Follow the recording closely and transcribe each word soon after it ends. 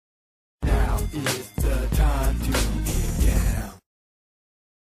It's the time to get down.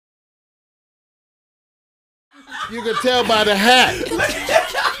 You could tell by the hat.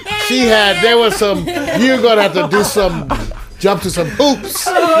 She had, there was some, you're going to have to do some, jump to some hoops.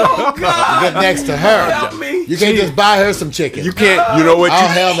 Oh, God. To get next to her. You can't just buy her some chicken. You can't, you know what? Oh,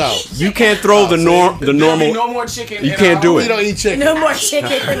 hell no. You can't throw the normal. No more chicken. You can't do it. We don't eat chicken. No more chicken.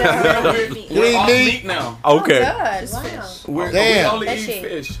 We're off meat now. Okay. Oh, good. Wow. We only eat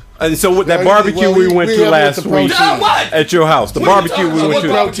fish. And so with that barbecue we went to last week at your house, the barbecue we went to,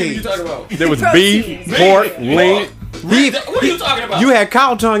 What are you talking about? there was beef, pork, wing. What are you talking about? You had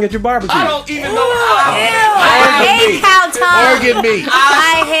cow tongue at your barbecue. I don't even know how. I hate cow tongue. Organ meat.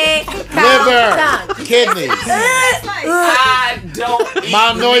 I hate cow Liver. tongue. Kidneys. I don't eat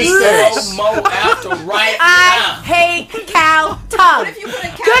Mount meat oysters. no more after right I now. hate cow tongue. If you put a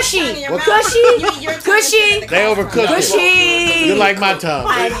cow Gushy. tongue in your mouth, Gushy. you eat your tongue Gushy. instead of the They cow's overcook tongue. it. Gushy. You like my tongue.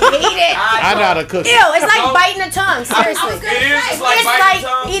 I hate it. I know how to cook it. Ew, it's like biting a tongue. Seriously. It is just like It's biting like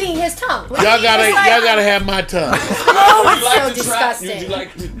tongue. eating his tongue. Y'all gotta have my tongue. Oh, You it's like so to try- disgusting. You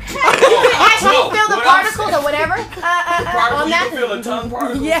like to Actually, No, feel the what I'm particles or whatever on you that. can feel a tongue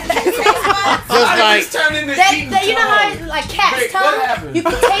particle. Yeah. Just like, turn into You know how like cat's Wait, what tongue? happened? You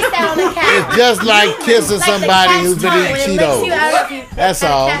can taste that on a cat. it's just like kissing Like the somebody cat's who's been tongue eating when it licks you Cheetos. out of you. That's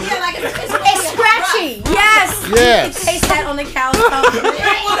all. Yeah, like It's scratchy. Yes. Yes. You can taste that on the cow's tongue.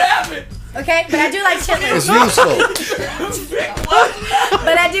 What happened? Okay, but I do like It's chitlins. useful.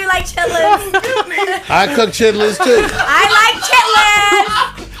 But I do like chitlins. I cook chitlins too. I like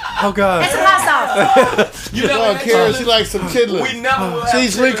chitlins. Oh God. That's some hot sauce. You Oh, Kiearah, she likes some We chitlins. never will have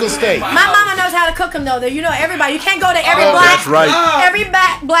Cheese wrinkle steak. My mama knows how to cook them though. You know everybody. You can't go to every Oh, black That's right. every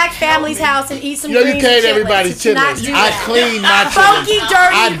black family's house and eat some You know, you greens can't and everybody's chitlins. You cannot chitlins. do I that. clean my Funky, chitlins.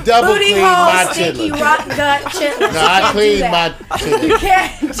 dirty, I double booty clean hole, my stinky, chitlins. rotten gut chitlins. No, I clean my You chitlins.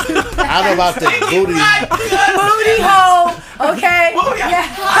 can't do that. I don't know about the booty. Booty hole, okay?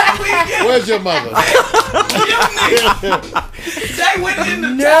 Yeah. Where's your mother? They went in the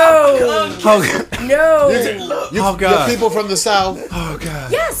No. No. Oh God. You're people from the South. Oh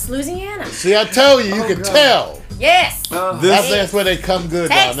God. Yes, Louisiana. See, I told you, you can tell. Yes. That's where they come good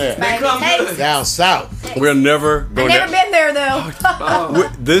down Texas, there. baby. Texas. Down south. We're never I've going never to. been there though.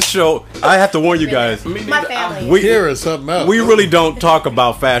 This show, I have to warn you guys. My family. Here is something else. We really don't talk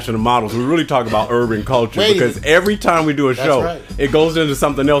about fashion and models. We really talk about urban culture Wait a because minute. every time we do a show, right. it goes into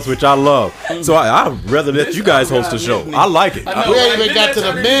something else, which I love. So I'd rather let you guys host the show. I like it. we ain't even got to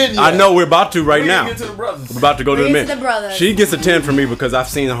the men yet. I know we're about to right now. Get to the brothers. We're about to go to the Bring it men. to the brothers. She gets a 10 from me because I've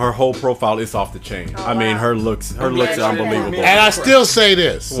seen her whole profile. It's off the chain. I mean, wow. her looks are unbelievable. And I still say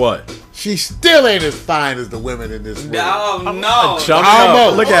this. What? She still ain't as fine as the women in this world. Oh no! Chump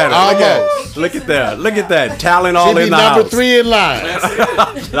Almost. up. Look at her. Look at Almost. her. Look at that. Look at that. Talent all She be in the number house. 3 in line.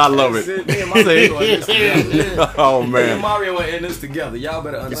 I love it. See? Oh Me and man. Mario are in this together. Y'all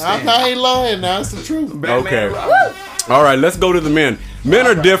better understand. I ain't lying now. It's the truth. Batman Okay. and Robin. All right, let's go to the men. Men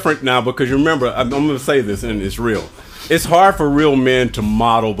are different now because you remember, I'm going to say this and it's real. It's hard for real men to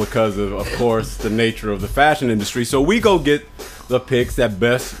model because of course, the nature of the fashion industry. So we go get the picks that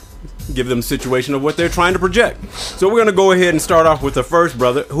best give them a situation of what they're trying to project. So we're going to go ahead and start off with the first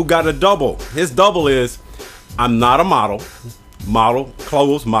brother who got a double. His double is, I'm not a model. Model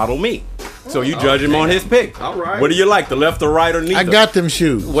clothes, model me. So you judge him on his pick. All right. What do you like, the left or right or neither? I got them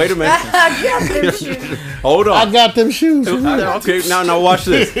shoes. Wait a minute. I got them shoes. Hold on. I got them shoes. Okay, now watch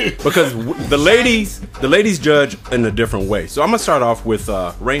this because the ladies judge in a different way. So I'm gonna start off with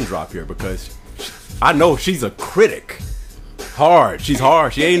Reigndrop here because I know she's a critic. Hard, she's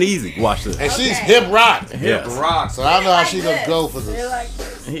hard. She ain't easy. Watch this. And she's hip rock. Yes. Rock. So I know how she Like gonna go for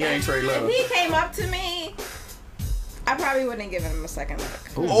this. He ain't Trey Love. If he came up to me, I probably wouldn't give him a second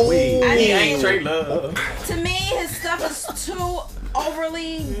look. Oh, He ain't Trey Love. To me, his stuff is too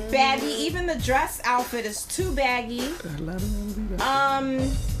overly baggy. Even the dress outfit is too baggy.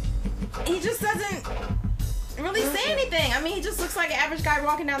 He just doesn't really say anything. I mean, he just looks like an average guy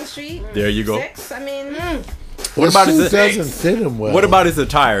walking down the street. There you go. 6. I mean, What about suit his doesn't fit him well. What about his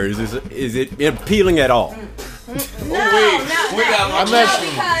attire? Is it appealing at all? no, I'm no, not-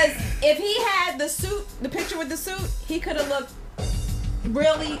 because if he had the suit, the picture with the suit, he could have looked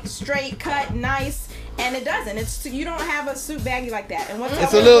really straight cut, nice. And it doesn't. It's you don't have a suit baggy like that. And what's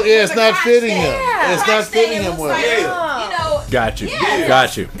It's a little. Yeah, it's not fitting him. Yeah. It's not fitting him well. Like, Yeah. you know, Got you. yeah,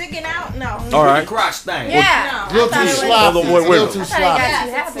 Got you. sticking out. No. All right. Crotch thing. Yeah. A little I thought too it was- sloppy. Wait, A little too I sloppy. got Yes, you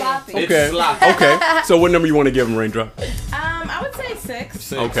it's happy. sloppy. It's Okay. sloppy. Okay. So what number you want to give him, Reigndrop? I would say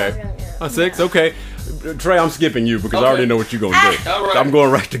 6. Okay. A 6. Okay. Trey, I'm skipping you because I already know what you're gonna do. All right. I'm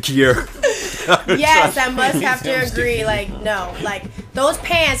going right to Kiearah. Yes, I must have to agree. Like, no. Like, those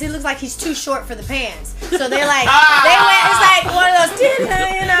pants, it looks like he's too short for the pants. So they're like, they went, it's like one of those,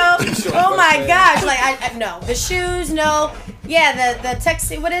 you know, oh my gosh. Like, I no. The shoes, no. Yeah, the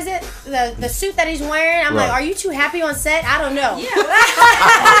tux, what is it? The suit that he's wearing. I'm like, are you too happy on set? I don't know. Yeah.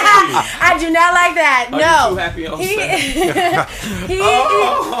 I do not like that. Are no. you too happy on set?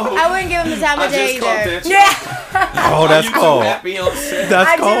 I wouldn't give him the time of day either. Oh, that's cold. Happy on set? That's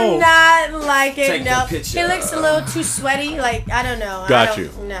I cold. do not like it. Take the No. picture. He looks a little too sweaty. Like, I don't know. Got you.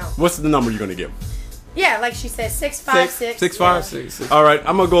 No. What's the number you're gonna give? Yeah, like she said, 6'5", 6'5". 6'5". All right,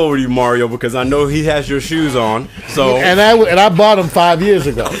 I'm gonna go over to you, Mario, because I know he has your shoes on. So And I bought them 5 years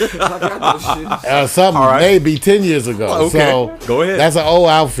ago. Something, All right. maybe 10 years ago. Okay, So go ahead. That's an old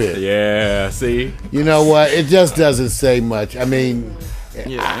outfit. Yeah, see, You know what? It just doesn't say much. I mean,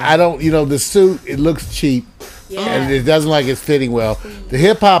 I don't, you know, the suit, it looks cheap. Yeah. And it doesn't like it's fitting well. The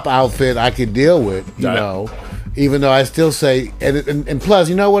hip hop outfit I could deal with, you Right. know, even though I still say, and plus,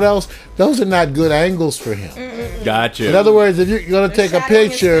 you know what else? Those are not good angles for him. gotcha. In other words, if you're going to take a shadowing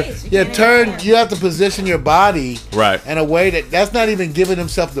his picture, face. You yeah, can't you have to position your body Right. in a way that's not even giving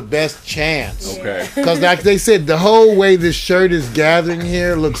himself the best chance. Okay, Because like they said, the whole way this shirt is gathering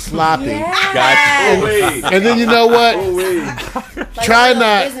here looks sloppy. gotcha. Wait. And then you know what? Like Try a little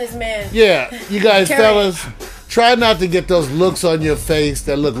not- businessman. Yeah, you guys, Carry. fellas, try not to get those looks on your face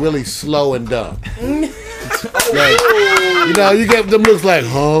that look really slow and dumb. Like, you know, you get them looks like,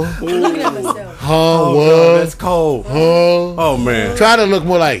 huh? Looking at myself. Huh? Oh, What? no, that's cold. Huh? Oh man, Try to look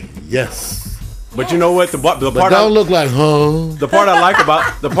more like, yes. but you know what? The But part don't look like, huh? the part I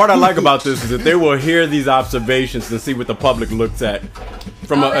like about this is that they will hear these observations and see what the public looks at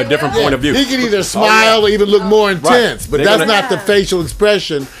from a different point of view. He can either smile or even look more intense, but They're that's gonna- not the facial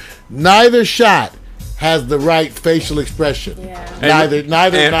expression. Neither shot has the right facial expression. Yeah.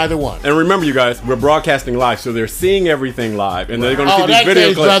 Neither one. And remember, you guys, we're broadcasting live, so they're seeing everything live, and they're going to Oh, see these that video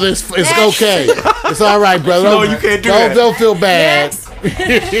case, clips. brother, it's okay. It's all right, brother. No, you can't do that. Don't feel bad.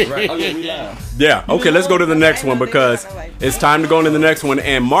 Right. Oh, yeah, we live. Yeah. Okay, let's go to the next one because it's time to go into the next one.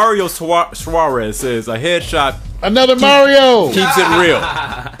 And Mario Suarez says a headshot Another Mario. keeps it real.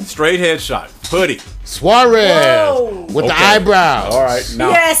 Straight headshot, hoodie. Suarez Whoa. with the Okay. eyebrows. All right, now,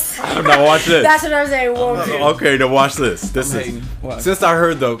 Yes. now watch this. That's what I'm saying. Whoa, dude. Okay, now watch this. This is hating. What? since I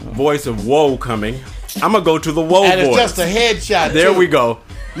heard the voice of Woe coming, I'm gonna go to the Woe And it's voice. just a headshot. There too. we go.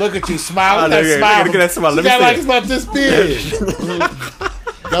 Look at you smiling. Oh, That look at- smile. look at that smile. Let You me got see like it. it's about this big.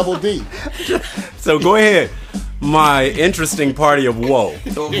 Double D. So go ahead. My interesting party of Woe.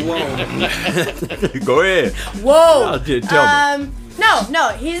 Oh, whoa. Go ahead. Whoa. Tell me. No,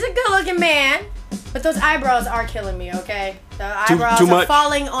 he's a good-looking man, but those eyebrows are killing me. Okay, the eyebrows too are much?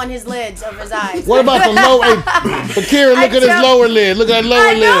 falling on his lids of his eyes. What about the lower? But Kiearah, look at his lower lid. Look at that lower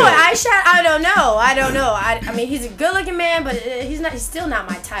I know. lid. I don't know. I mean, he's a good-looking man, but he's still not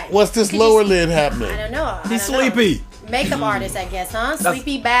my type. What's this Could lower you- lid happening? I don't know. He's I don't know. sleepy. Makeup artist, I guess, huh?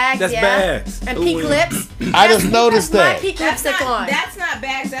 Sleepy bags, that's yeah. bags. And pink lips. I just noticed My that. pink That's lipstick on. that's not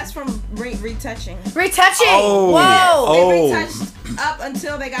bags. That's from retouching. Retouching. Oh. Whoa. They Oh. retouched up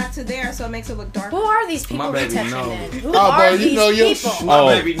until they got to there, so it makes it look darker. Who are these people My baby retouching knows. then? Who Oh, are bro, you these know you- people? Oh,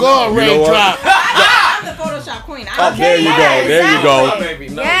 Baby, Go on, You know what? Raindrop. I'm the Photoshop queen. There you go. There you go. My baby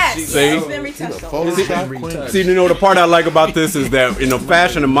knows. Yes. She's See? It's been retouched. Photoshop queen. See, you know, the part I like about this is that in the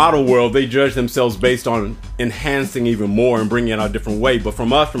fashion and model world, they judge themselves based on enhancing even more and bringing it out a different way. But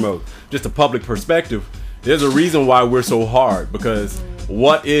from us, just a public perspective, there's a reason why we're so hard, because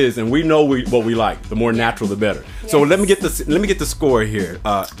what is, and we know what we like. The more natural, the better. So Yes. let me get the score here.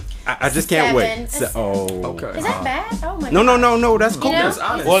 I just can't wait. Seven. Okay. Is that bad? Oh my No, god. that's cool. You know? That's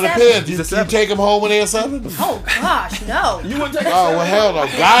honest. Well, it Seven. depends. It's a You seven. take him home when they're 7? Oh gosh, no. You wouldn't take Oh, well, hell no.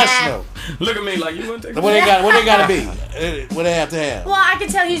 Gosh, no. Look at me like you wouldn't take What they got to be? What they have to have? Well, I can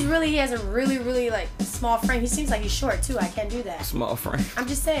tell he has a really like small frame. He seems like he's short too. I can't do that. small frame. I'm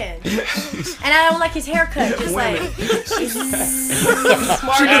just saying. And I don't like his haircut. Just like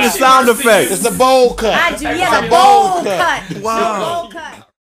She did a sound effect. It's the bowl cut. I do. Yeah, It's the a bowl bowl cut. cut. Wow. The bowl cut.